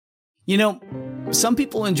You know, some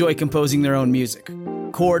people enjoy composing their own music,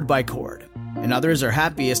 chord by chord, and others are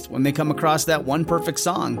happiest when they come across that one perfect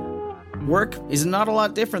song. Work is not a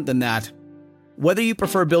lot different than that. Whether you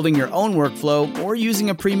prefer building your own workflow or using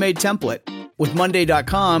a pre-made template, with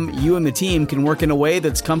Monday.com, you and the team can work in a way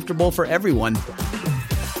that's comfortable for everyone.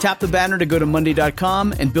 Tap the banner to go to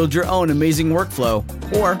Monday.com and build your own amazing workflow,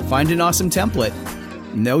 or find an awesome template.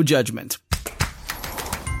 No judgment.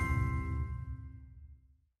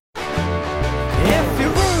 If your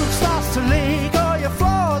roof starts to leak or your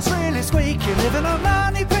floor's really squeak, you live in a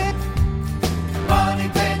money pit. Money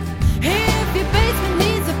pit. If your basement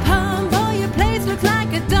needs a pump or your place looks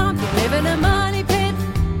like a dump, you live in a money pit.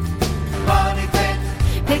 Money pit.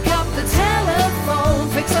 Pick up the telephone,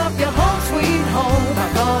 fix up your home sweet home by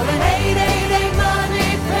calling 888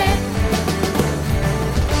 Money Pit.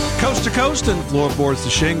 Coast to coast and floorboards to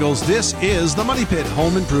shingles, this is the Money Pit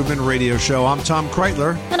Home Improvement Radio Show. I'm Tom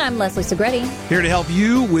Kreitler. And I'm Leslie Segretti. Here to help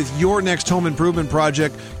you with your next home improvement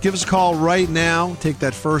project. Give us a call right now. Take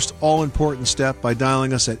that first all-important step by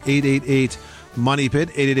dialing us at 888 Money Pit,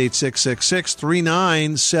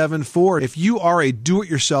 888-666-3974. If you are a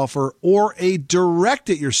do-it-yourselfer or a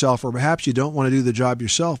direct-it-yourselfer, perhaps you don't want to do the job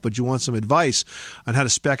yourself, but you want some advice on how to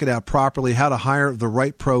spec it out properly, how to hire the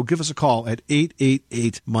right pro, give us a call at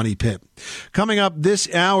 888-MONEY-PIT. Coming up this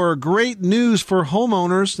hour, great news for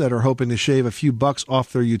homeowners that are hoping to shave a few bucks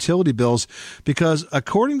off their utility bills because,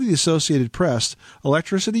 according to the Associated Press,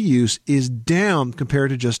 electricity use is down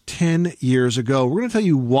compared to just 10 years ago. We're going to tell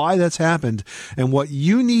you why that's happened and what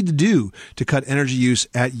you need to do to cut energy use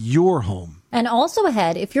at your home. And also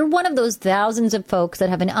ahead, if you're one of those thousands of folks that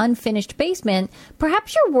have an unfinished basement,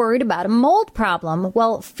 perhaps you're worried about a mold problem.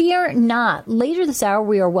 Well, fear not. Later this hour,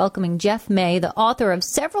 we are welcoming Jeff May, the author of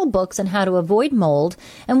several books on how to avoid mold,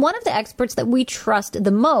 and one of the experts that we trust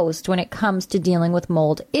the most when it comes to dealing with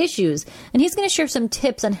mold issues. And he's going to share some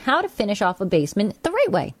tips on how to finish off a basement the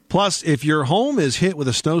right way. Plus, if your home is hit with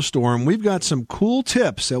a snowstorm, we've got some cool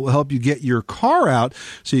tips that will help you get your car out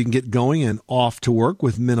so you can get going and off to work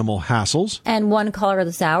with minimal hassles. And one caller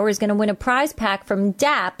this hour is going to win a prize pack from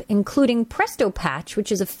DAP, including Presto Patch,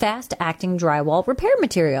 which is a fast-acting drywall repair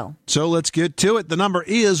material. So let's get to it. The number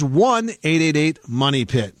is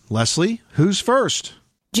 1-888-MONEY-PIT. Leslie, who's first?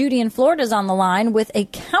 Judy in Florida is on the line with a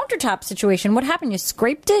countertop situation. What happened? You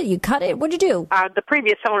scraped it? You cut it? What'd you do? The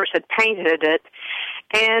previous owners had painted it,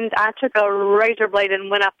 and I took a razor blade and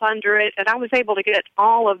went up under it, and I was able to get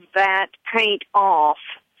all of that paint off.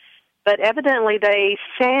 But evidently they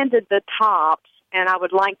sanded the tops, and I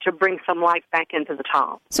would like to bring some life back into the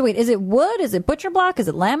top. So wait, is it wood? Is it butcher block? Is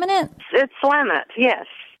it laminate? It's laminate, yes.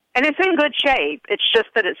 And it's in good shape. It's just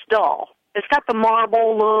that it's dull. It's got the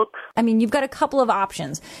marble look. I mean, you've got a couple of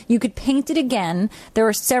options. You could paint it again. There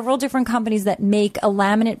are several different companies that make a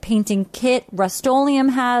laminate painting kit. Rust-Oleum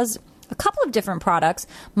has a couple of different products.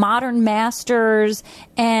 Modern Masters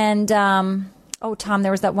and, Tom,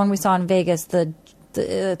 there was that one we saw in Vegas,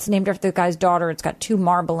 it's named after the guy's daughter. It's got 2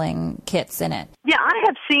 marbling kits in it. Yeah, I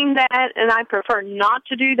have seen that, and I prefer not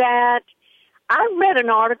to do that. I read an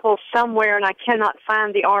article somewhere, and I cannot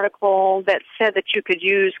find the article, that said that you could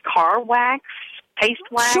use car wax, paste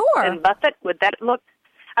wax, and buff it. Would that look?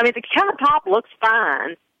 I mean, the countertop looks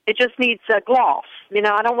fine. It just needs a gloss. You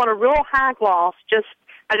know, I don't want a real high gloss.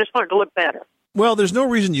 I just want it to look better. Well, there's no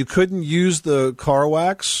reason you couldn't use the car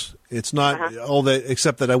wax. It's not all that,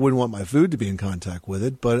 except that I wouldn't want my food to be in contact with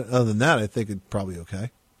it. But other than that, I think it's probably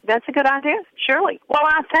okay. That's a good idea, surely. Well,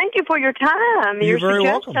 I thank you for your time, You're very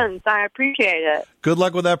suggestions. welcome. I appreciate it. Good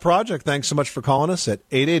luck with that project. Thanks so much for calling us at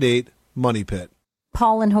 888-MONEY-PIT.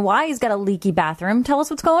 Paul in Hawaii's got a leaky bathroom. Tell us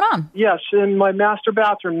what's going on. Yes, in my master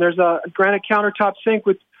bathroom, there's a granite countertop sink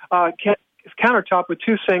with countertop with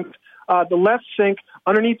 2 sinks. The left sink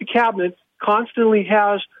underneath the cabinet constantly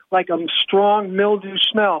has like a strong mildew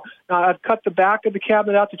smell. Now, I've cut the back of the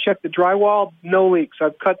cabinet out to check the drywall, no leaks.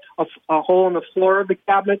 I've cut a hole in the floor of the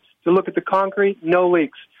cabinet to look at the concrete, no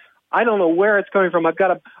leaks. I don't know where it's coming from. I've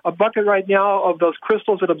got a bucket right now of those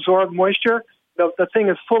crystals that absorb moisture. The thing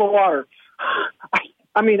is full of water.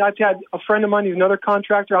 I mean, I've had a friend of mine who's another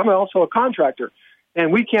contractor. I'm also a contractor,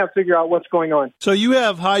 and we can't figure out what's going on. So you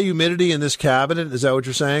have high humidity in this cabinet? Is that what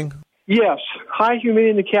you're saying? Yes, high humidity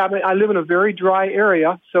in the cabinet. I live in a very dry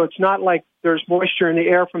area, so it's not like there's moisture in the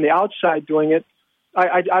air from the outside doing it.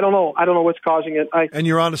 I don't know. I don't know what's causing it. And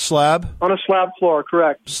you're on a slab? On a slab floor,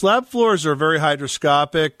 correct. Slab floors are very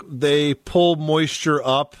hydroscopic. They pull moisture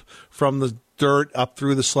up from the dirt up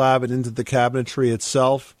through the slab and into the cabinetry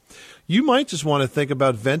itself. You might just want to think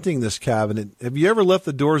about venting this cabinet. Have you ever left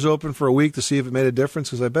the doors open for a week to see if it made a difference?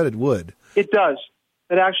 Because I bet it would. It does.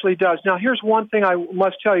 It actually does. Now, here's one thing I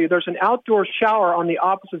must tell you. There's an outdoor shower on the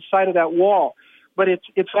opposite side of that wall, but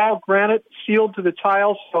it's all granite, sealed to the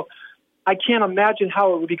tiles, so I can't imagine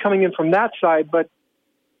how it would be coming in from that side, but,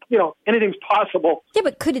 anything's possible. Yeah,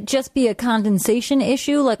 but could it just be a condensation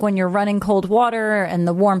issue, like when you're running cold water and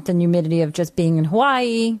the warmth and humidity of just being in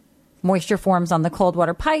Hawaii, moisture forms on the cold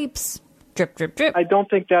water pipes, drip, drip, drip? I don't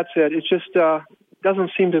think that's it. It just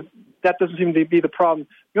doesn't seem to be the problem.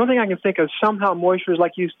 The only thing I can think of, somehow moisture,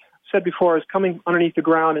 like you said before, is coming underneath the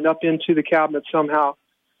ground and up into the cabinet somehow.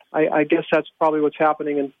 I guess that's probably what's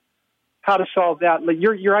happening. And how to solve that? Like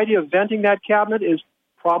your idea of venting that cabinet is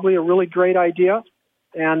probably a really great idea.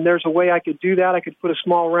 And there's a way I could do that. I could put a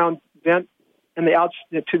small round vent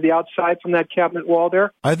to the outside from that cabinet wall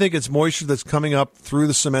there. I think it's moisture that's coming up through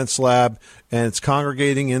the cement slab, and it's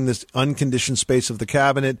congregating in this unconditioned space of the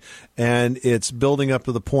cabinet, and it's building up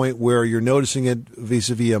to the point where you're noticing it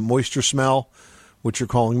vis-a-vis a moisture smell, which you're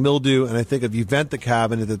calling mildew. And I think if you vent the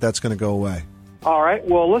cabinet, that's going to go away. All right.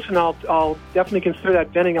 Well, listen, I'll definitely consider that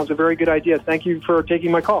venting. That was a very good idea. Thank you for taking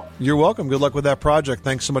my call. You're welcome. Good luck with that project.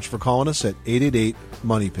 Thanks so much for calling us at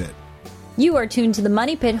 888-MONEY-PIT. You are tuned to the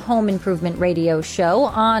Money Pit Home Improvement Radio Show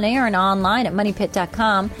on air and online at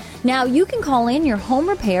MoneyPit.com. Now, you can call in your home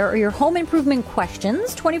repair or your home improvement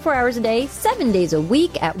questions 24 hours a day, 7 days a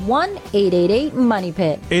week at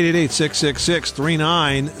 1-888-MONEY-PIT.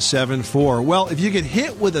 888-666-3974. Well, if you get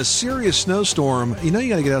hit with a serious snowstorm, you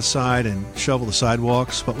got to get outside and shovel the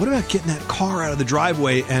sidewalks. But what about getting that car out of the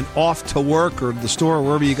driveway and off to work or the store or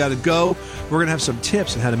wherever you got to go? We're going to have some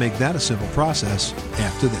tips on how to make that a simple process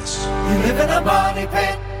after this. You live in a money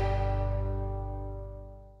pit.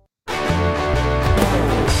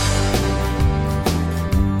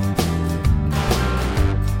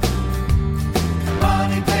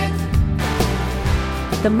 Money pit.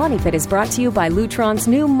 The Money Pit is brought to you by Lutron's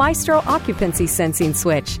new Maestro Occupancy Sensing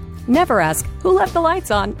Switch. Never ask, who left the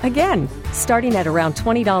lights on again? Starting at around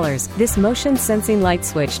 $20, this motion sensing light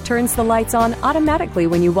switch turns the lights on automatically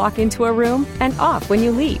when you walk into a room and off when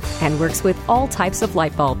you leave, and works with all types of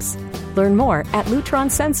light bulbs. Learn more at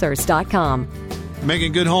lutronsensors.com.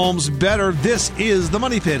 Making good homes better. This is the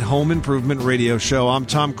Money Pit Home Improvement Radio Show. I'm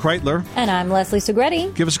Tom Kreitler. And I'm Leslie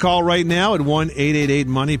Segretti. Give us a call right now at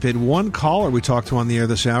 1-888-MONEY-PIT. One caller we talked to on the air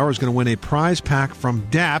this hour is going to win a prize pack from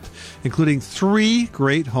DAP, including 3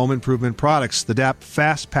 great home improvement products. The DAP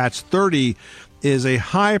Fast Patch 30 is a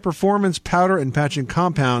high-performance powder and patching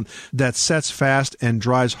compound that sets fast and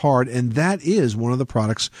dries hard, and that is one of the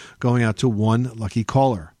products going out to one lucky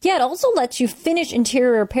caller. Yeah, it also lets you finish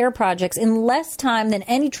interior repair projects in less time than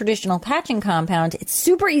any traditional patching compound. It's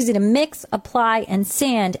super easy to mix, apply, and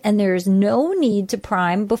sand, and there's no need to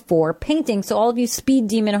prime before painting. So all of you speed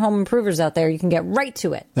demon home improvers out there, you can get right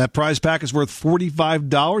to it. That prize pack is worth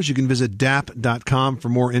 $45. You can visit DAP.com for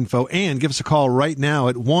more info, and give us a call right now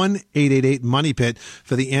at 1-888-MONEY-PIT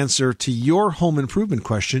for the answer to your home improvement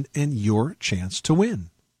question and your chance to win.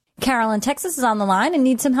 Carol in Texas is on the line and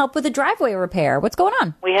needs some help with a driveway repair. What's going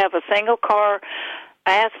on? We have a single-car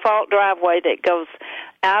asphalt driveway that goes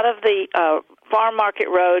out of the farm market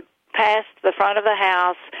road past the front of the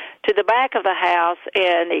house to the back of the house,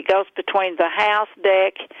 and it goes between the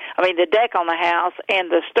the deck on the house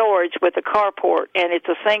and the storage with the carport. And it's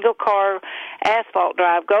a single-car asphalt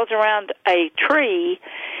drive, goes around a tree,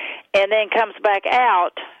 and then comes back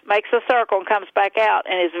out, makes a circle and comes back out,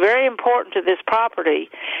 and it's very important to this property,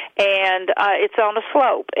 and it's on a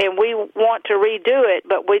slope, and we want to redo it,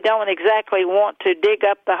 but we don't exactly want to dig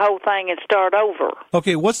up the whole thing and start over.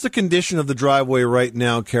 Okay, what's the condition of the driveway right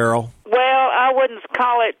now, Carol? Well, I wouldn't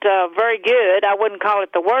call it very good. I wouldn't call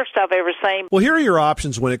it the worst I've ever seen. Well, here are your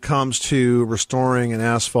options when it comes to restoring an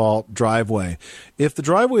asphalt driveway. If the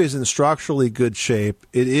driveway is in structurally good shape,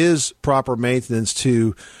 it is proper maintenance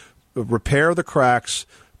to repair the cracks,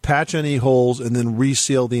 patch any holes, and then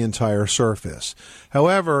reseal the entire surface.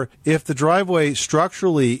 However, if the driveway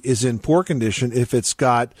structurally is in poor condition, if it's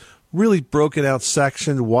got really broken out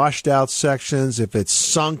sections, washed out sections, if it's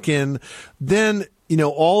sunken, then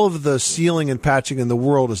all of the sealing and patching in the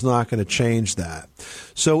world is not going to change that.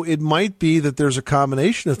 So it might be that there's a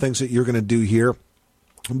combination of things that you're going to do here,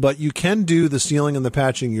 but you can do the sealing and the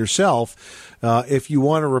patching yourself. If you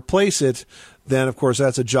want to replace it, then, of course,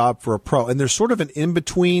 that's a job for a pro. And there's sort of an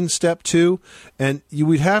in-between step, too, and you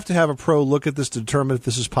would have to have a pro look at this to determine if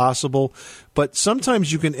this is possible. But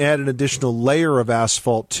sometimes you can add an additional layer of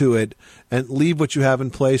asphalt to it and leave what you have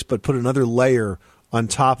in place, but put another layer on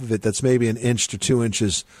top of it that's maybe 1 inch to 2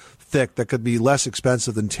 inches thick that could be less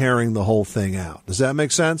expensive than tearing the whole thing out. Does that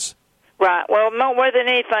make sense? Right. Well, no more than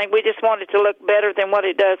anything, we just want it to look better than what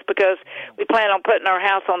it does because we plan on putting our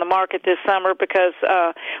house on the market this summer because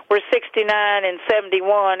we're 69 and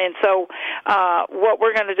 71, and so what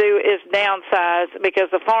we're going to do is downsize because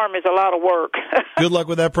the farm is a lot of work. Good luck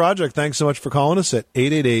with that project. Thanks so much for calling us at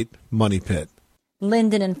 888-MONEY-PIT.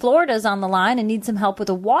 Lyndon in Florida is on the line and needs some help with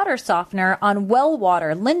a water softener on well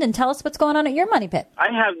water. Lyndon, tell us what's going on at your money pit. I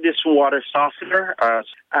have this water softener,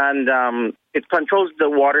 and it controls the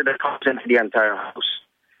water that comes into the entire house.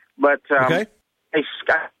 But it's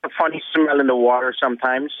got a funny smell in the water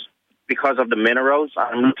sometimes because of the minerals.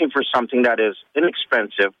 I'm looking for something that is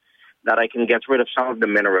inexpensive, that I can get rid of some of the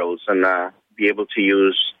minerals and be able to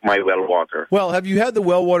use my well water. Well, have you had the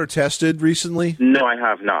well water tested recently? No, I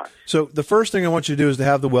have not. So the first thing I want you to do is to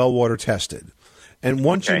have the well water tested. And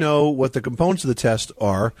once you know what the components of the test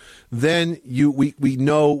are, then we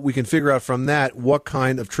know we can figure out from that what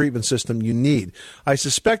kind of treatment system you need. I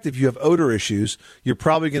suspect if you have odor issues, you're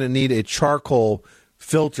probably going to need a charcoal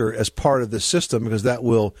filter as part of the system because that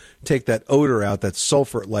will take that odor out, that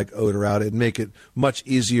sulfur-like odor out, and make it much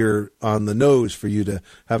easier on the nose for you to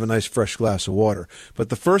have a nice fresh glass of water. But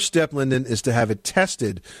the first step, Lyndon, is to have it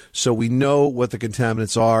tested so we know what the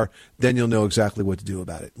contaminants are. Then you'll know exactly what to do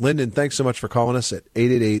about it. Lyndon, thanks so much for calling us at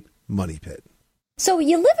 888-MONEY-PIT. So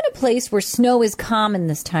you live in a place where snow is common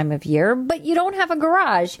this time of year, but you don't have a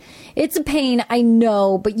garage. It's a pain, I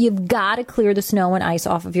know, but you've got to clear the snow and ice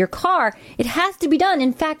off of your car. It has to be done.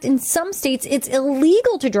 In fact, in some states, it's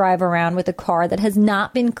illegal to drive around with a car that has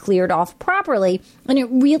not been cleared off properly, and it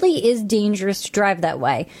really is dangerous to drive that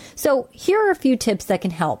way. So here are a few tips that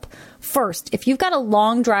can help. First, if you've got a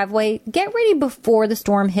long driveway, get ready before the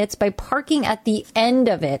storm hits by parking at the end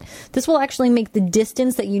of it. This will actually make the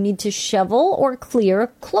distance that you need to shovel or clear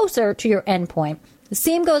closer to your endpoint. The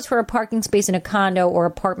same goes for a parking space in a condo or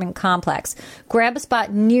apartment complex. Grab a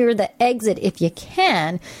spot near the exit if you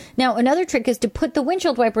can. Now, another trick is to put the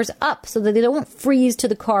windshield wipers up so that they don't freeze to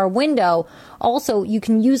the car window. Also, you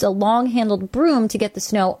can use a long-handled broom to get the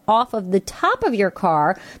snow off of the top of your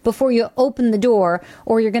car before you open the door,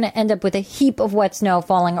 or you're going to end up with a heap of wet snow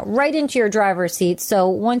falling right into your driver's seat. So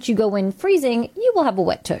once you go in freezing, you will have a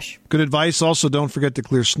wet tush. Good advice. Also, don't forget to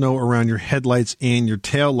clear snow around your headlights and your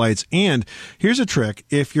tail lights. And here's a trick.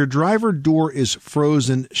 If your driver door is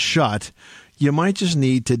frozen shut, you might just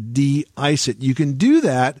need to de-ice it. You can do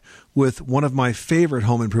that with one of my favorite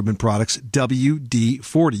home improvement products,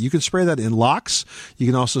 WD-40. You can spray that in locks. You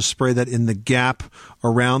can also spray that in the gap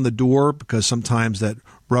around the door because sometimes that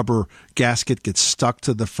rubber gasket gets stuck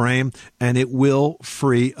to the frame, and it will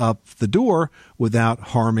free up the door without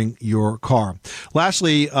harming your car.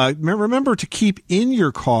 Lastly, remember to keep in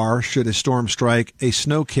your car, should a storm strike, a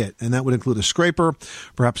snow kit, and that would include a scraper,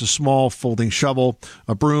 perhaps a small folding shovel,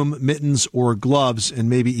 a broom, mittens, or gloves, and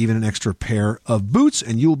maybe even an extra pair of boots,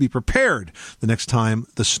 and you will be prepared the next time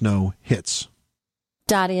the snow hits.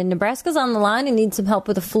 Dottie in Nebraska's on the line and needs some help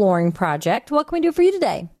with a flooring project. What can we do for you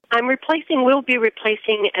today? We'll be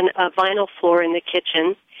replacing a vinyl floor in the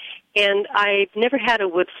kitchen, and I've never had a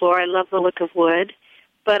wood floor. I love the look of wood,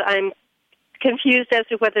 but I'm confused as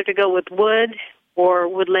to whether to go with wood or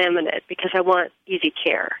wood laminate because I want easy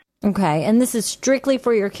care. Okay, and this is strictly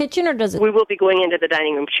for your kitchen, or does it? We will be going into the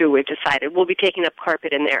dining room, too, we've decided. We'll be taking up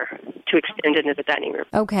carpet in there to extend into the dining room.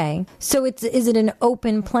 Okay, so is it an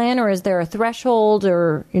open plan, or is there a threshold,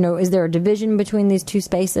 or, is there a division between these two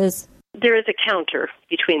spaces? There is a counter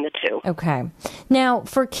between the two. Okay. Now,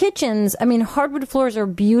 for kitchens, hardwood floors are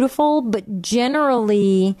beautiful, but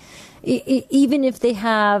generally, even if they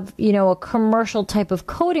have, a commercial type of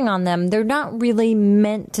coating on them, they're not really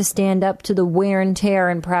meant to stand up to the wear and tear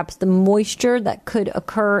and perhaps the moisture that could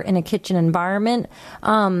occur in a kitchen environment.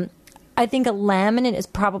 I think a laminate is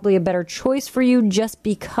probably a better choice for you just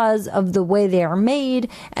because of the way they are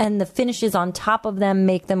made, and the finishes on top of them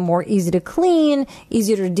make them more easy to clean,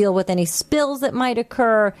 easier to deal with any spills that might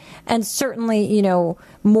occur, and certainly,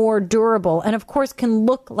 more durable, and of course can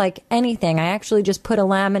look like anything. I actually just put a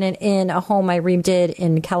laminate in a home I redid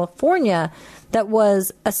in California that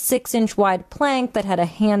was a 6-inch wide plank that had a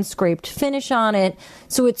hand-scraped finish on it.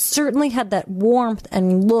 So it certainly had that warmth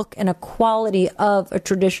and look and a quality of a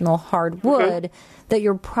traditional hardwood that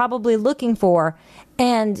you're probably looking for.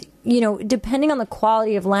 And, depending on the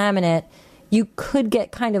quality of laminate, you could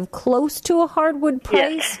get kind of close to a hardwood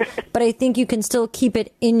price, but I think you can still keep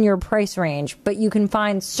it in your price range. But you can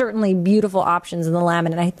find certainly beautiful options in the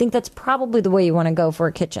laminate. I think that's probably the way you want to go for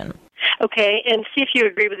a kitchen. Okay, and see if you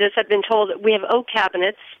agree with this. I've been told that we have oak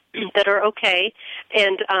cabinets that are okay,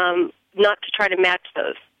 and not to try to match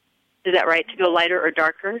those. Is that right, to go lighter or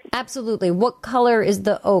darker? Absolutely. What color is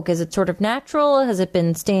the oak? Is it sort of natural? Has it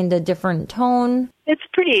been stained a different tone? It's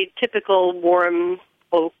pretty typical warm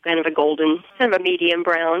oak, kind of a golden, kind of a medium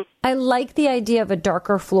brown. I like the idea of a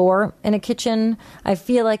darker floor in a kitchen. I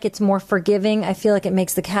feel like it's more forgiving. I feel like it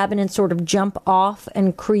makes the cabinet sort of jump off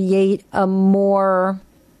and create a more,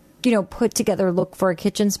 put together look for a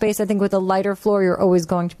kitchen space. I think with a lighter floor, you're always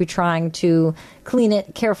going to be trying to clean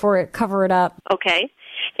it, care for it, cover it up. Okay.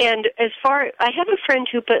 And I have a friend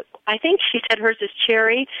who I think she said hers is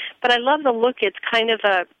cherry, but I love the look. It's kind of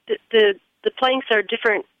the planks are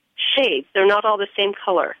different shades. They're not all the same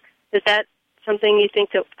color. Is that something you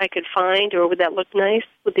think that I could find, or would that look nice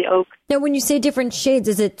with the oak? Now, when you say different shades,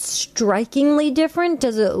 is it strikingly different?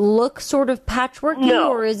 Does it look sort of patchworky,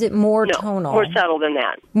 or is it more tonal? More subtle than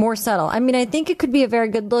that. More subtle. I mean, I think it could be a very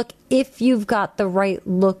good look if you've got the right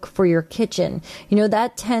look for your kitchen.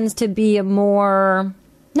 That tends to be a more,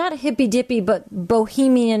 not a hippy-dippy, but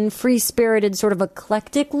bohemian, free-spirited, sort of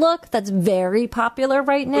eclectic look that's very popular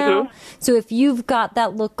right now. Mm-hmm. So if you've got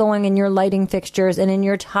that look going in your lighting fixtures and in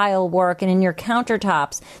your tile work and in your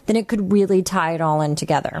countertops, then it could really tie it all in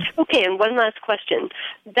together. Okay, and one last question.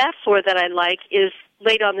 That floor that I like is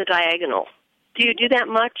laid on the diagonal. Do you do that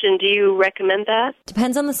much, and do you recommend that?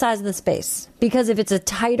 Depends on the size of the space. Because if it's a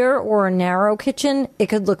tighter or a narrow kitchen, it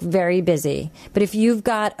could look very busy. But if you've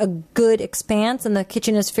got a good expanse and the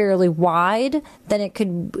kitchen is fairly wide, then it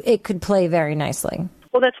could play very nicely.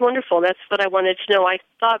 Well, that's wonderful. That's what I wanted to know. I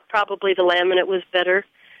thought probably the laminate was better.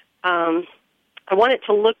 I want it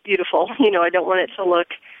to look beautiful. I don't want it to look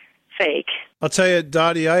fake. I'll tell you,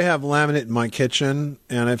 Dottie, I have laminate in my kitchen,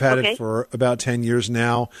 and I've had it for about 10 years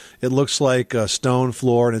now. It looks like a stone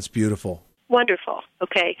floor, and it's beautiful. Wonderful.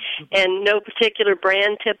 Okay. And no particular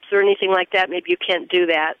brand tips or anything like that? Maybe you can't do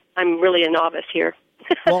that. I'm really a novice here.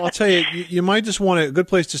 Well, I'll tell you, you might just want a good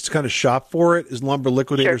place just to kind of shop for it is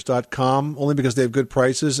lumberliquidators.com, only because they have good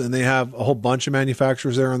prices, and they have a whole bunch of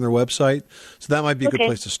manufacturers there on their website. So that might be a good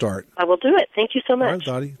place to start. I will do it. Thank you so much. All right,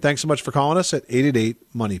 Dottie. Thanks so much for calling us at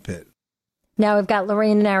 888-MONEY-PIT. Now we've got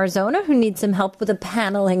Lorraine in Arizona who needs some help with a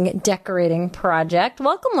paneling decorating project.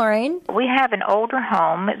 Welcome, Lorraine. We have an older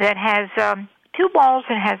home that has 2 walls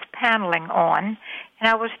and has paneling on, and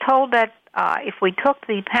I was told that if we took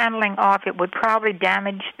the paneling off, it would probably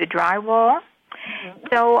damage the drywall. Mm-hmm.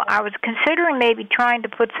 So I was considering maybe trying to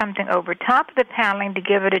put something over top of the paneling to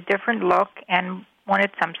give it a different look and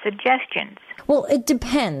wanted some suggestions. Well, it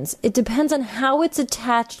depends. It depends on how it's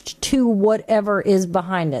attached to whatever is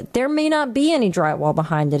behind it. There may not be any drywall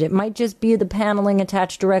behind it. It might just be the paneling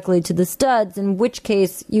attached directly to the studs, in which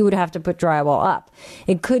case you would have to put drywall up.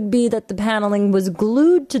 It could be that the paneling was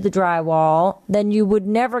glued to the drywall, then you would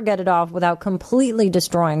never get it off without completely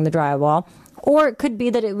destroying the drywall. Or it could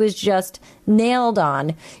be that it was just nailed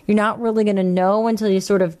on. You're not really going to know until you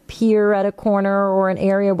sort of peer at a corner or an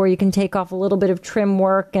area where you can take off a little bit of trim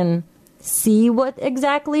work and see what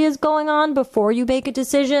exactly is going on before you make a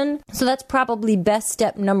decision. So that's probably best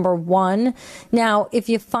step number 1. Now, if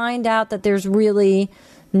you find out that there's really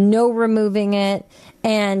no removing it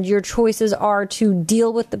and your choices are to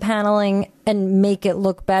deal with the paneling and make it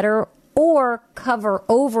look better, or cover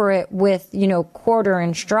over it with,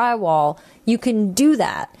 1/4-inch drywall, you can do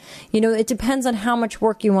that. It depends on how much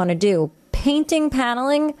work you want to do. Painting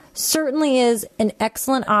paneling certainly is an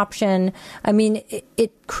excellent option. I mean,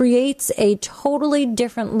 it creates a totally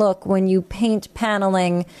different look when you paint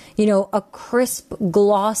paneling, a crisp,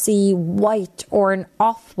 glossy white or an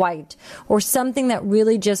off-white or something that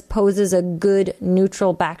really just poses a good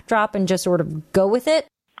neutral backdrop and just sort of go with it.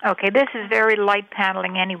 Okay, this is very light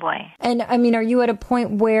paneling anyway. And, are you at a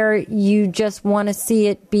point where you just want to see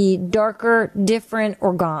it be darker, different,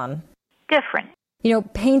 or gone? Different.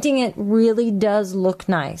 Painting it really does look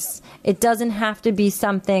nice. It doesn't have to be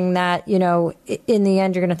something that, in the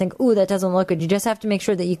end you're going to think, ooh, that doesn't look good. You just have to make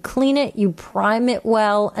sure that you clean it, you prime it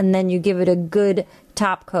well, and then you give it a good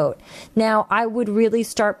top coat. Now, I would really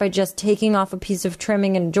start by just taking off a piece of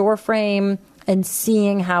trimming and door frame and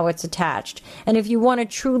seeing how it's attached. And if you want to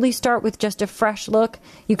truly start with just a fresh look,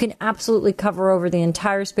 you can absolutely cover over the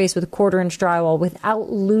entire space with 1/4-inch drywall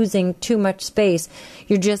without losing too much space.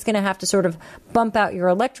 You're just going to have to sort of bump out your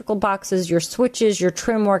electrical boxes, your switches, your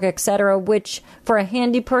trim work, etc., which for a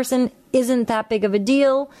handy person isn't that big of a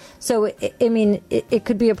deal. So, it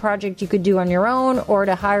could be a project you could do on your own, or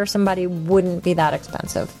to hire somebody wouldn't be that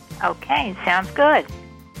expensive. Okay, sounds good.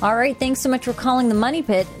 All right, thanks so much for calling the Money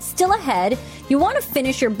Pit. Still ahead, you want to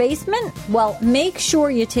finish your basement? Well, make sure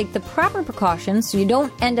you take the proper precautions so you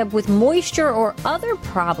don't end up with moisture or other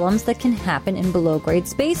problems that can happen in below-grade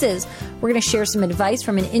spaces. We're going to share some advice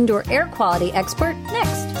from an indoor air quality expert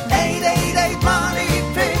next.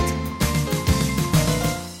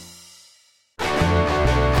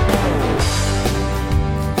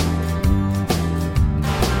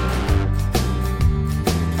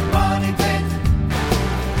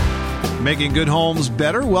 Making good homes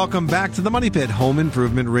better. Welcome back to the Money Pit Home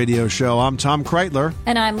Improvement Radio Show. I'm Tom Kreitler.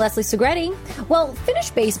 And I'm Leslie Segretti. Well,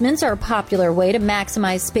 finished basements are a popular way to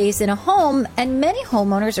maximize space in a home, and many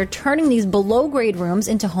homeowners are turning these below-grade rooms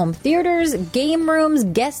into home theaters, game rooms,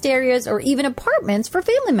 guest areas, or even apartments for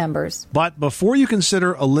family members. But before you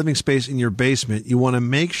consider a living space in your basement, you want to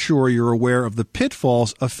make sure you're aware of the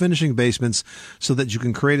pitfalls of finishing basements so that you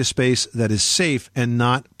can create a space that is safe and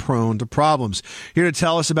not prone to problems. Here to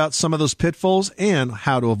tell us about some of those pitfalls and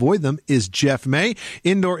how to avoid them is Jeff May,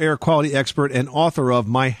 indoor air quality expert and author of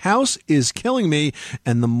My House is Killing Me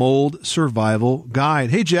and the Mold Survival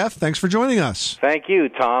Guide. Hey, Jeff, thanks for joining us. Thank you,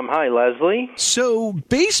 Tom. Hi, Leslie. So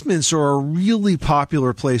basements are a really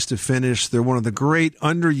popular place to finish. They're one of the great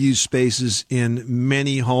underused spaces in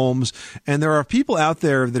many homes. And there are people out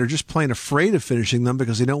there that are just plain afraid of finishing them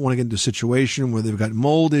because they don't want to get into a situation where they've got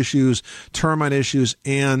mold issues, termite issues,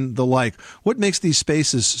 and the like. What makes these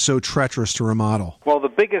spaces so treacherous to remodel? Well, the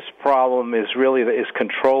biggest problem is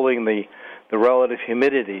controlling the relative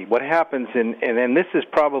humidity. What happens and this is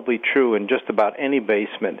probably true in just about any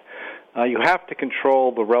basement, you have to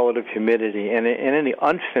control the relative humidity. And in any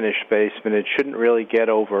unfinished basement, it shouldn't really get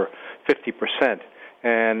over 50%.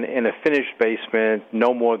 And in a finished basement,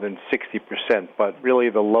 no more than 60%, but really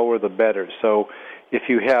the lower the better. So if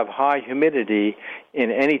you have high humidity in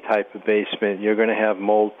any type of basement, you're going to have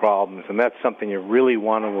mold problems, and that's something you really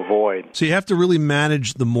want to avoid. So you have to really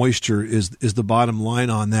manage the moisture is the bottom line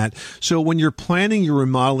on that. So when you're planning your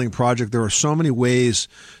remodeling project, there are so many ways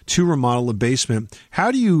to remodel a basement. How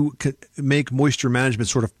do you make moisture management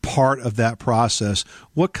sort of part of that process?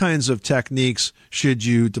 What kinds of techniques should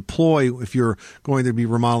you deploy if you're going to be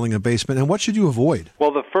remodeling a basement, and what should you avoid?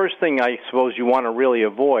 Well, the first thing I suppose you want to really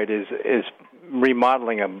avoid is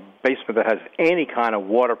remodeling a basement that has any kind of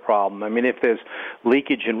water problem. I mean, if there's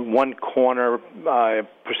leakage in one corner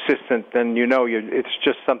persistent, then it's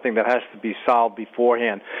just something that has to be solved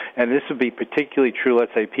beforehand. And this would be particularly true,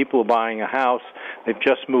 let's say people are buying a house, they've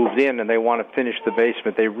just moved in and they want to finish the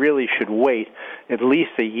basement. They really should wait at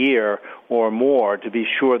least a year or more to be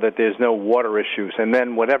sure that there's no water issues. And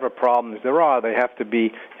then whatever problems there are, they have to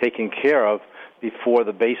be taken care of before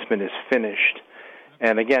the basement is finished.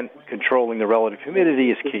 And again, controlling the relative humidity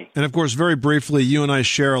is key. And of course, very briefly, you and I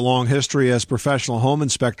share a long history as professional home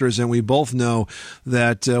inspectors, and we both know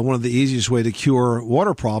that one of the easiest way to cure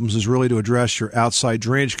water problems is really to address your outside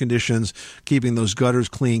drainage conditions, keeping those gutters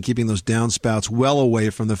clean, keeping those downspouts well away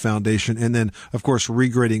from the foundation, and then, of course,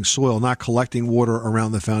 regrading soil, not collecting water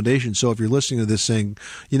around the foundation. So if you're listening to this saying,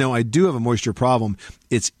 I do have a moisture problem,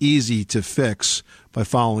 it's easy to fix by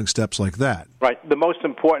following steps like that. Right. The most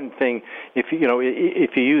important thing, if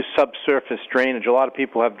you use subsurface drainage, a lot of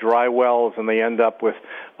people have dry wells and they end up with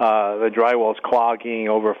the dry wells clogging,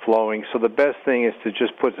 overflowing. So the best thing is to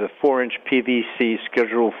just put a 4-inch PVC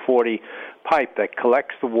Schedule 40 pipe that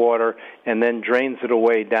collects the water and then drains it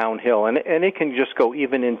away downhill. And it can just go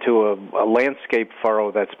even into a landscape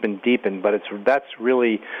furrow that's been deepened, but that's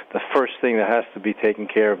really the first thing that has to be taken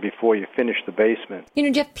care of before you finish the basement.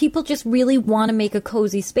 Jeff, people just really want to make a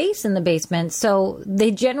cozy space in the basement, so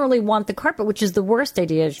they generally want the carpet, which is the worst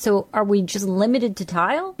idea. So are we just limited to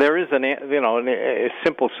tile? There is a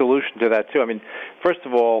simple solution to that, too. I mean, first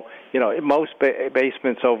of all, most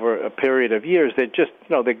basements over a period of years,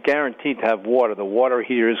 they're guaranteed to have water. The water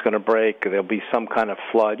heater is going to break. There'll be some kind of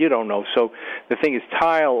flood. You don't know. So the thing is,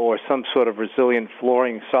 tile or some sort of resilient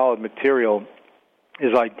flooring, solid material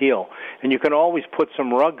is ideal. And you can always put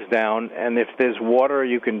some rugs down, and if there's water,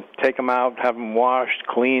 you can take them out, have them washed,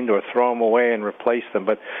 cleaned, or throw them away and replace them.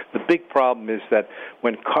 But the big problem is that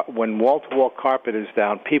when wall-to-wall carpet is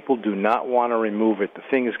down, people do not want to remove it. The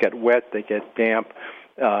things get wet, they get damp.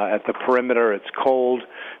 At the perimeter, it's cold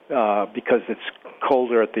because it's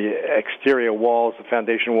colder at the exterior walls, the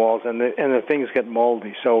foundation walls, and the things get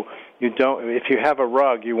moldy. So if you have a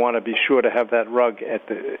rug, you want to be sure to have that rug at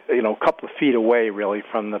a couple of feet away, really,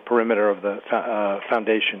 from the perimeter of the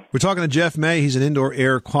foundation. We're talking to Jeff May. He's an indoor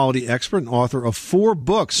air quality expert and author of 4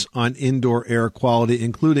 books on indoor air quality,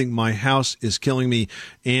 including My House is Killing Me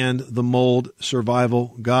and the Mold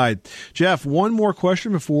Survival Guide. Jeff, one more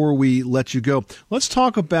question before we let you go. Let's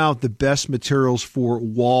talk about the best materials for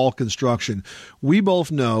wall construction. We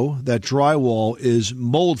both know that drywall is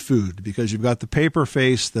mold food because you've got the paper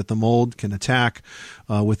face that the mold mold can attack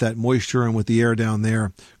with that moisture and with the air down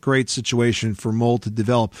there. Great situation for mold to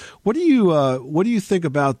develop. What do you think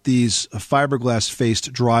about these fiberglass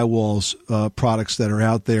faced drywalls products that are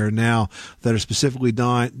out there now that are specifically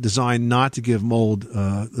designed not to give mold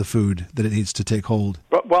the food that it needs to take hold?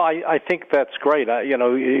 Well, I think that's great.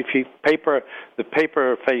 If the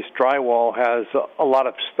paper-faced drywall has a lot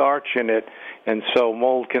of starch in it, and so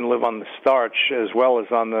mold can live on the starch as well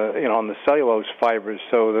as on the cellulose fibers.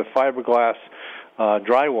 So the fiberglass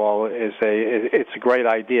drywall it's a great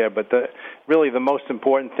idea. But really the most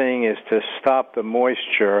important thing is to stop the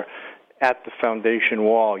moisture at the foundation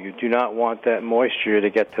wall. You do not want that moisture to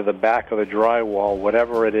get to the back of the drywall,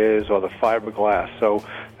 whatever it is, or the fiberglass. So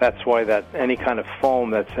that's why that any kind of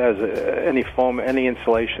foam that has any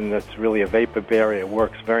insulation that's really a vapor barrier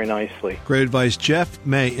works very nicely. Great advice. Jeff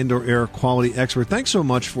May, indoor air quality expert. Thanks so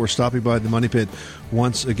much for stopping by the Money Pit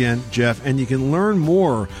once again, Jeff. And you can learn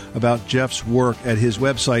more about Jeff's work at his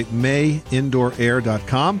website,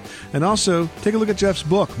 mayindoorair.com. And also take a look at Jeff's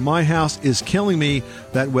book, My House is Killing Me.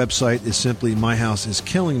 That website is simply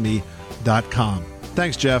myhouseiskillingme.com.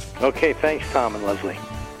 Thanks, Jeff. Okay, thanks, Tom and Leslie.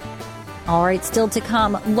 All right, still to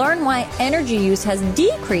come, learn why energy use has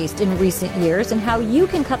decreased in recent years and how you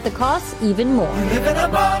can cut the costs even more. Live in a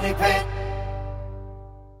money pit.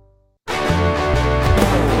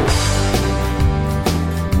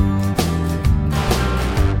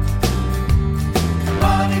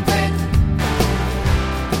 Money pit.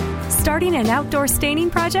 Starting an outdoor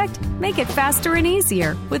staining project? Make it faster and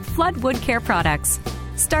easier with Flood Wood Care products.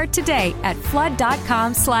 Start today at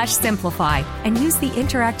flood.com/simplify and use the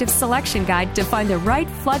interactive selection guide to find the right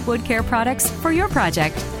Flood Wood Care products for your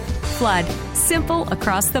project. Flood, simple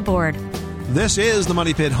across the board. This is the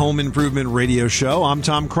Money Pit Home Improvement Radio Show. I'm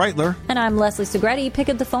Tom Kreitler. And I'm Leslie Segretti. Pick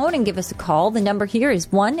up the phone and give us a call. The number here is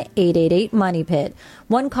 1-888-MONEY-PIT.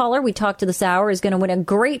 One caller we talked to this hour is going to win a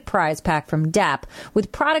great prize pack from DAP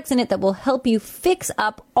with products in it that will help you fix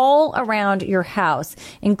up all around your house.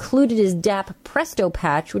 Included is DAP Presto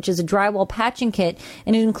Patch, which is a drywall patching kit,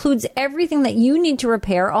 and it includes everything that you need to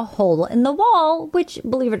repair a hole in the wall, which,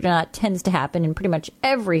 believe it or not, tends to happen in pretty much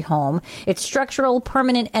every home. It's structural,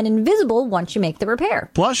 permanent, and invisible once you make the repair.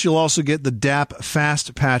 Plus, you'll also get the DAP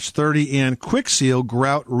Fast Patch 30 and Quick Seal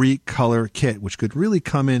Grout Recolor Kit, which could really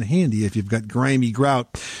come in handy if you've got grimy grout.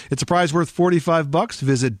 It's a prize worth $45.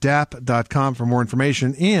 Visit DAP.com for more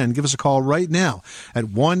information and give us a call right now at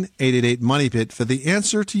 1-888-MONEY-PIT for the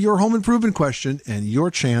answer to your home improvement question and your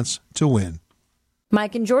chance to win.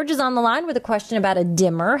 Mike and George is on the line with a question about a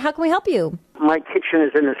dimmer. How can we help you? My kitchen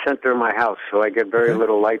is in the center of my house, so I get very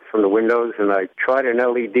little light from the windows, and I tried an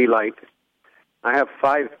LED light. I have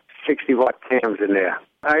 5 60-watt cams in there.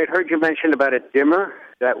 I had heard you mention about a dimmer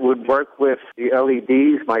that would work with the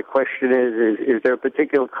LEDs. My question is there a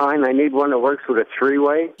particular kind? I need one that works with a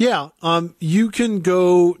 3-way. Yeah, you can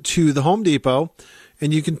go to the Home Depot,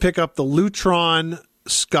 and you can pick up the Lutron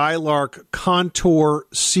Skylark Contour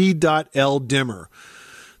C.L dimmer.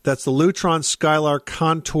 That's the Lutron Skylark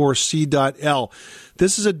Contour C.L.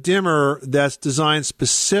 This is a dimmer that's designed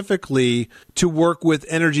specifically to work with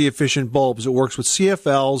energy-efficient bulbs. It works with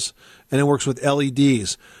CFLs and it works with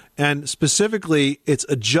LEDs. And specifically, it's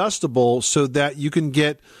adjustable so that you can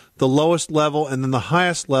get the lowest level and then the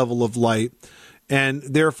highest level of light. And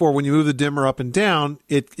therefore, when you move the dimmer up and down,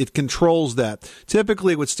 it controls that.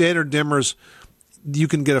 Typically, with standard dimmers, you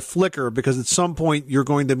can get a flicker because at some point you're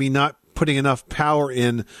going to be not putting enough power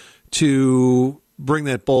in to bring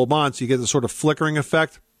that bulb on, so you get the sort of flickering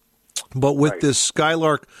effect. But with this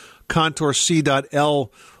Skylark Contour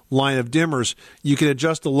C.L line of dimmers, you can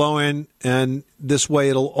adjust the low end, and this way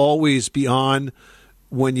it'll always be on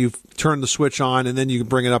when you turn the switch on, and then you can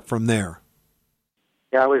bring it up from there.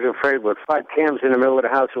 Yeah, I was afraid with 5 cams in the middle of the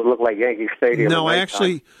house it would look like Yankee Stadium. No, I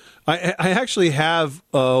actually have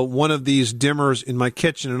one of these dimmers in my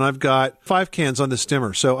kitchen, and I've got 5 cans on this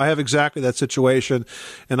dimmer. So I have exactly that situation,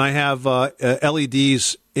 and I have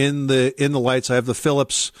LEDs in the lights. I have the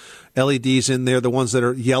Philips LEDs in there, the ones that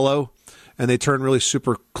are yellow, and they turn really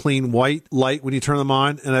super clean white light when you turn them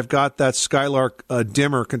on. And I've got that Skylark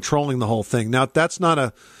dimmer controlling the whole thing. Now, that's not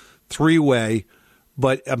a 3-way,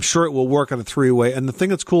 but I'm sure it will work on a 3-way. And the thing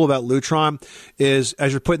that's cool about Lutron is,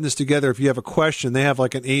 as you're putting this together, if you have a question, they have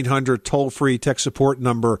like an 800 toll-free tech support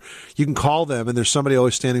number. You can call them, and there's somebody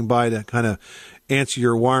always standing by to kind of answer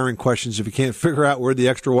your wiring questions. If you can't figure out where the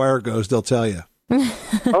extra wire goes, they'll tell you.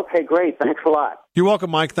 Okay, great. Thanks a lot. You're welcome,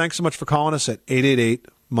 Mike. Thanks so much for calling us at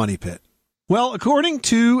 888-MONEY-PIT. Well, according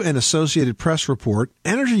to an Associated Press report,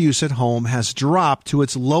 energy use at home has dropped to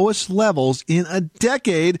its lowest levels in a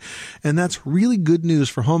decade, and that's really good news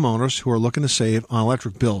for homeowners who are looking to save on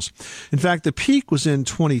electric bills. In fact, the peak was in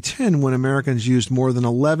 2010 when Americans used more than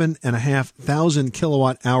 11,500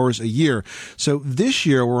 kilowatt hours a year. So this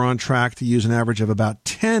year we're on track to use an average of about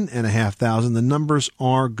 10,500. The numbers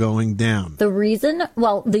are going down. The reason?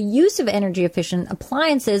 Well, the use of energy efficient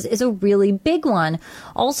appliances is a really big one.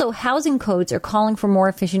 Also, housing codes are calling for more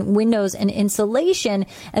efficient windows and insulation,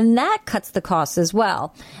 and that cuts the costs as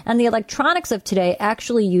well. And the electronics of today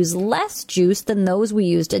actually use less juice than those we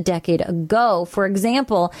used a decade ago. For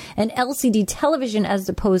example, an LCD television as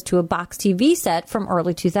opposed to a box TV set from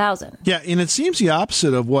early 2000. Yeah, and it seems the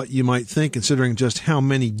opposite of what you might think, considering just how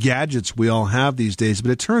many gadgets we all have these days. But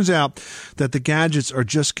it turns out that the gadgets are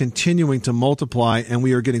just continuing to multiply, and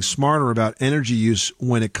we are getting smarter about energy use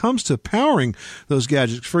when it comes to powering those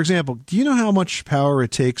gadgets. For example, do you know how much power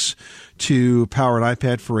it takes to power an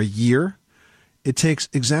iPad for a year? It takes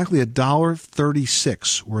exactly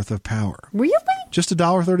 $1.36 worth of power. Really? Just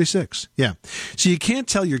 $1.36. Yeah. So you can't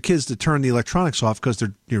tell your kids to turn the electronics off because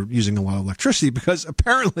you're using a lot of electricity, because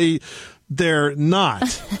apparently they're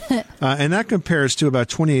not. And that compares to about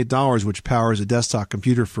 $28, which powers a desktop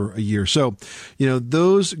computer for a year. So,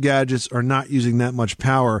 those gadgets are not using that much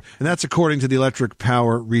power. And that's according to the Electric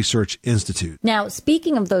Power Research Institute. Now,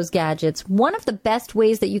 speaking of those gadgets, one of the best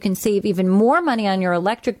ways that you can save even more money on your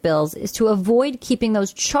electric bills is to avoid keeping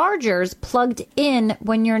those chargers plugged in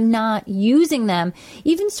when you're not using them.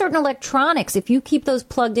 Even certain electronics, if you keep those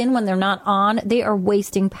plugged in when they're not on, they are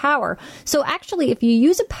wasting power. So actually, if you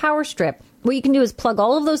use a power strip, what you can do is plug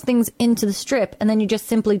all of those things into the strip, and then you just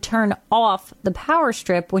simply turn off the power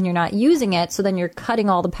strip when you're not using it, so then you're cutting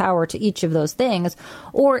all the power to each of those things.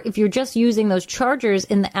 Or if you're just using those chargers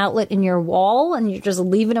in the outlet in your wall and you're just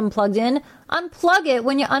leaving them plugged in, unplug it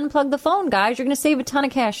when you unplug the phone, guys. You're going to save a ton of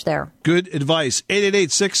cash there. Good advice.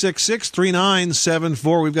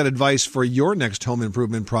 888-666-3974. We've got advice for your next home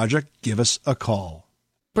improvement project. Give us a call.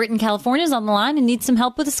 Britt in California is on the line and needs some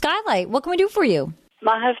help with a skylight. What can we do for you?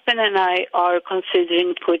 My husband and I are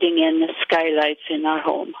considering putting in skylights in our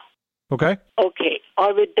home. Okay. Okay.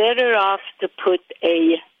 Are we better off to put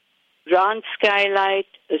a round skylight,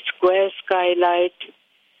 a square skylight?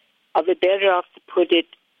 Are we better off to put it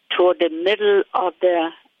toward the middle of the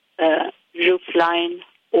roof line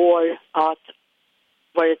or out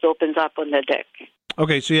where it opens up on the deck?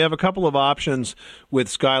 Okay, so you have a couple of options with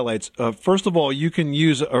skylights. First of all, you can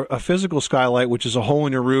use a physical skylight, which is a hole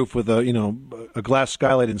in your roof with a glass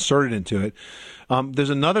skylight inserted into it. There's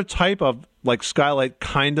another type of skylight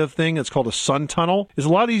kind of thing. It's called a sun tunnel. It's a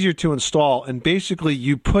lot easier to install, and basically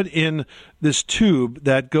you put in this tube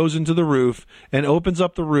that goes into the roof and opens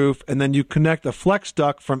up the roof, and then you connect a flex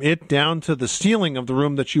duct from it down to the ceiling of the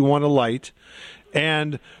room that you want to light.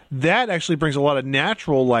 And that actually brings a lot of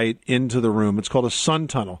natural light into the room. It's called a sun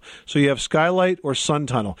tunnel. So you have skylight or sun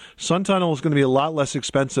tunnel. Sun tunnel is going to be a lot less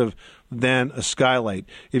expensive than a skylight.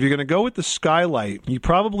 If you're going to go with the skylight, you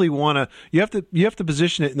probably want to you have to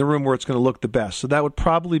position it in the room where it's going to look the best. So that would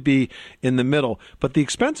probably be in the middle. But the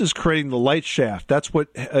expense is creating the light shaft. That's what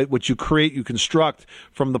you create, you construct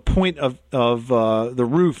from the point of the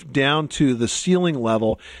roof down to the ceiling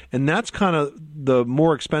level, and that's kind of the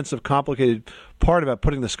more expensive, complicated part about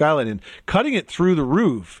putting the skylight in. Cutting it through the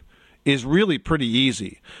roof is really pretty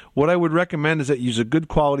easy. What I would recommend is that you use a good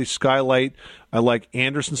quality skylight. I like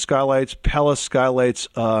Anderson skylights, Pella skylights,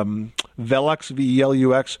 Velux,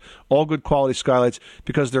 Velux, all good quality skylights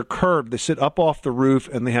because they're curved. They sit up off the roof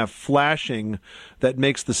and they have flashing that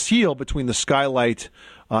makes the seal between the skylight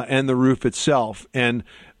and the roof itself. And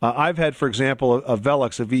I've had, for example, a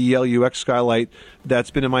Velux, a Velux skylight that's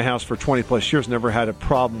been in my house for 20 plus years, never had a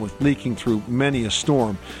problem with leaking through many a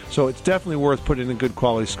storm. So it's definitely worth putting in a good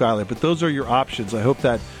quality skylight. But those are your options. I hope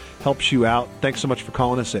that helps you out. Thanks so much for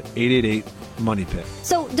calling us at 888-MONEY-PIT.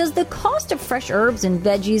 So does the cost of fresh herbs and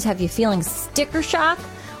veggies have you feeling sticker shock?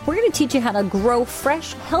 We're going to teach you how to grow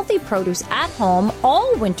fresh, healthy produce at home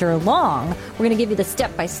all winter long. We're going to give you the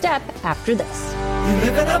step-by-step after this.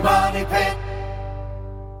 You live in a money pit.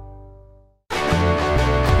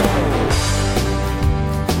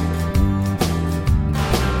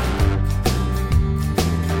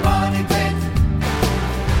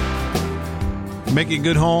 Making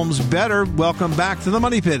good homes better. Welcome back to the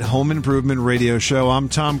Money Pit Home Improvement Radio Show. I'm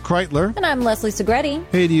Tom Kreitler. And I'm Leslie Segretti.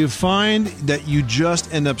 Hey, do you find that you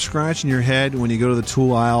just end up scratching your head when you go to the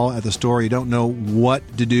tool aisle at the store? You don't know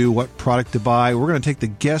what to do, what product to buy. We're going to take the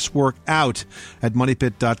guesswork out at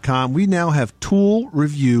MoneyPit.com. We now have tool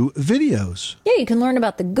review videos. Yeah, you can learn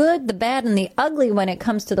about the good, the bad, and the ugly when it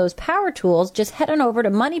comes to those power tools. Just head on over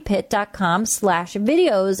to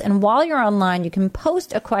MoneyPit.com/videos. And while you're online, you can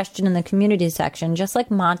post a question in the community section, just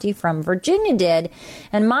like Monty from Virginia did.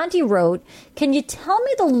 And Monty wrote, "Can you tell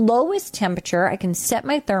me the lowest temperature I can set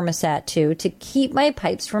my thermostat to keep my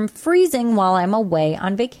pipes from freezing while I'm away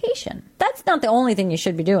on vacation?" That's not the only thing you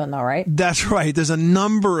should be doing, though, right? That's right. There's a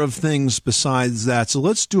number of things besides that. So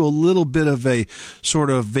let's do a little bit of a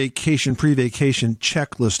sort of pre-vacation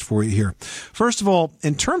checklist for you here. First of all,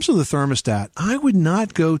 in terms of the thermostat, I would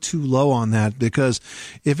not go too low on that, because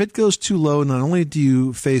if it goes too low, not only do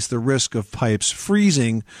you face the risk of pipes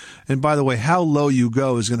freezing, and by the way, how low you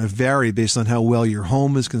go is going to vary based on how well your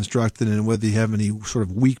home is constructed and whether you have any sort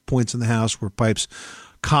of weak points in the house where pipes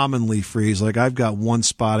commonly freeze. Like I've got one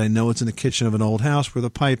spot, I know it's in the kitchen of an old house where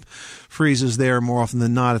the pipe freezes there more often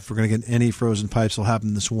than not. If we're going to get any frozen pipes, it'll happen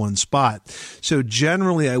in this one spot. So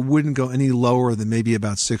generally, I wouldn't go any lower than maybe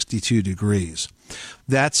about 62 degrees.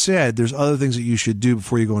 That said, there's other things that you should do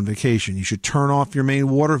before you go on vacation. You should turn off your main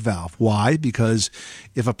water valve. Why? Because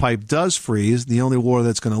if a pipe does freeze, the only water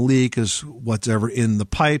that's going to leak is what's ever in the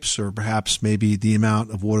pipes, or perhaps maybe the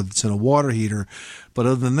amount of water that's in a water heater. But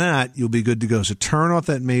other than that, you'll be good to go. So turn off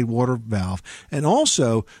that main water valve, and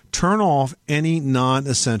also turn off any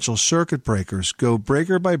non-essential circuit breakers. Go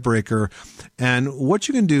breaker by breaker. And what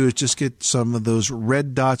you can do is just get some of those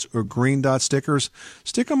red dots or green dot stickers,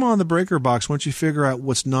 stick them on the breaker box. Once you figure out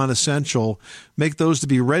what's non-essential, make those to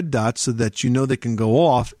be red dots so that you know they can go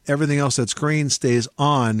off. Everything else that's green stays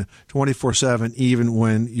on 24/7, even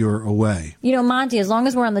when you're away. You know, Monty, as long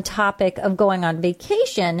as we're on the topic of going on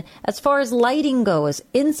vacation, as far as lighting goes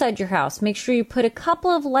inside your house, make sure you put a couple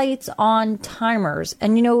of lights on timers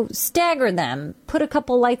and, stagger them. Put a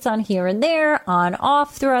couple lights on here and there, on,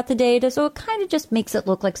 off throughout the day, so it kind of just makes it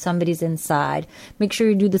look like somebody's inside. Make sure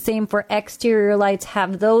you do the same for exterior lights.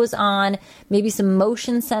 Have those on. Maybe some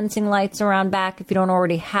motion sensing lights around back if you don't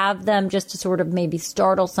already have them, just to sort of maybe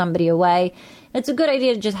startle somebody away. It's a good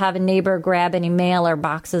idea to just have a neighbor grab any mail or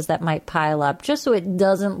boxes that might pile up, just so it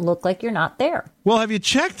doesn't look like you're not there. Well, have you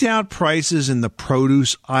checked out prices in the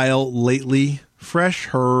produce aisle lately? Fresh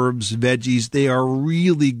herbs, veggies, they are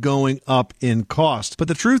really going up in cost. But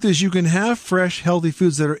the truth is you can have fresh, healthy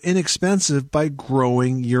foods that are inexpensive by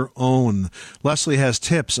growing your own. Leslie has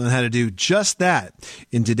tips on how to do just that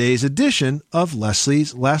in today's edition of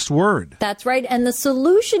Leslie's Last Word. That's right. And the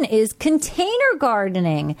solution is container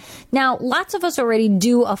gardening. Now, lots of us already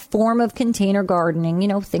do a form of container gardening.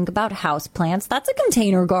 Think about houseplants. That's a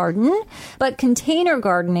container garden. But container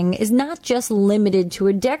gardening is not just limited to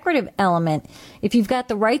a decorative element. If you've got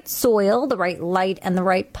the right soil, the right light, and the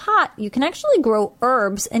right pot, you can actually grow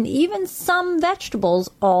herbs and even some vegetables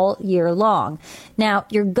all year long. Now,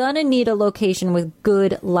 you're going to need a location with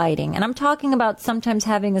good lighting. And I'm talking about sometimes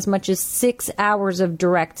having as much as 6 hours of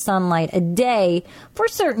direct sunlight a day for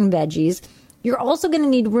certain veggies. You're also going to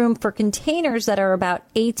need room for containers that are about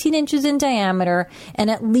 18 inches in diameter and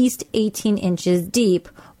at least 18 inches deep.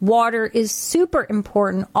 Water is super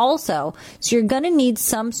important also, so you're going to need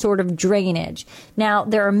some sort of drainage. Now,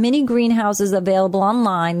 there are many greenhouses available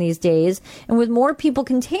online these days, and with more people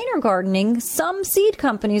container gardening, some seed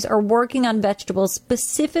companies are working on vegetables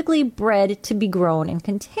specifically bred to be grown in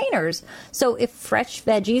containers. So if fresh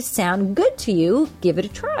veggies sound good to you, give it a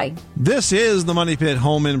try. This is the Money Pit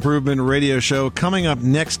Home Improvement Radio Show. Coming up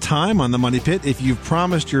next time on the Money Pit, if you've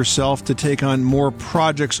promised yourself to take on more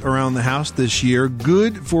projects around the house this year,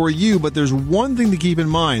 good for you, but there's one thing to keep in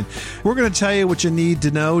mind. We're going to tell you what you need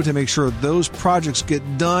to know to make sure those projects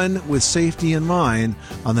get done with safety in mind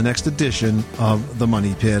on the next edition of The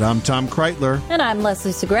Money Pit. I'm Tom Kreitler. And I'm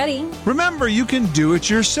Leslie Segretti. Remember, you can do it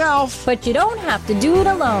yourself, but you don't have to do it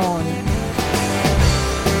alone.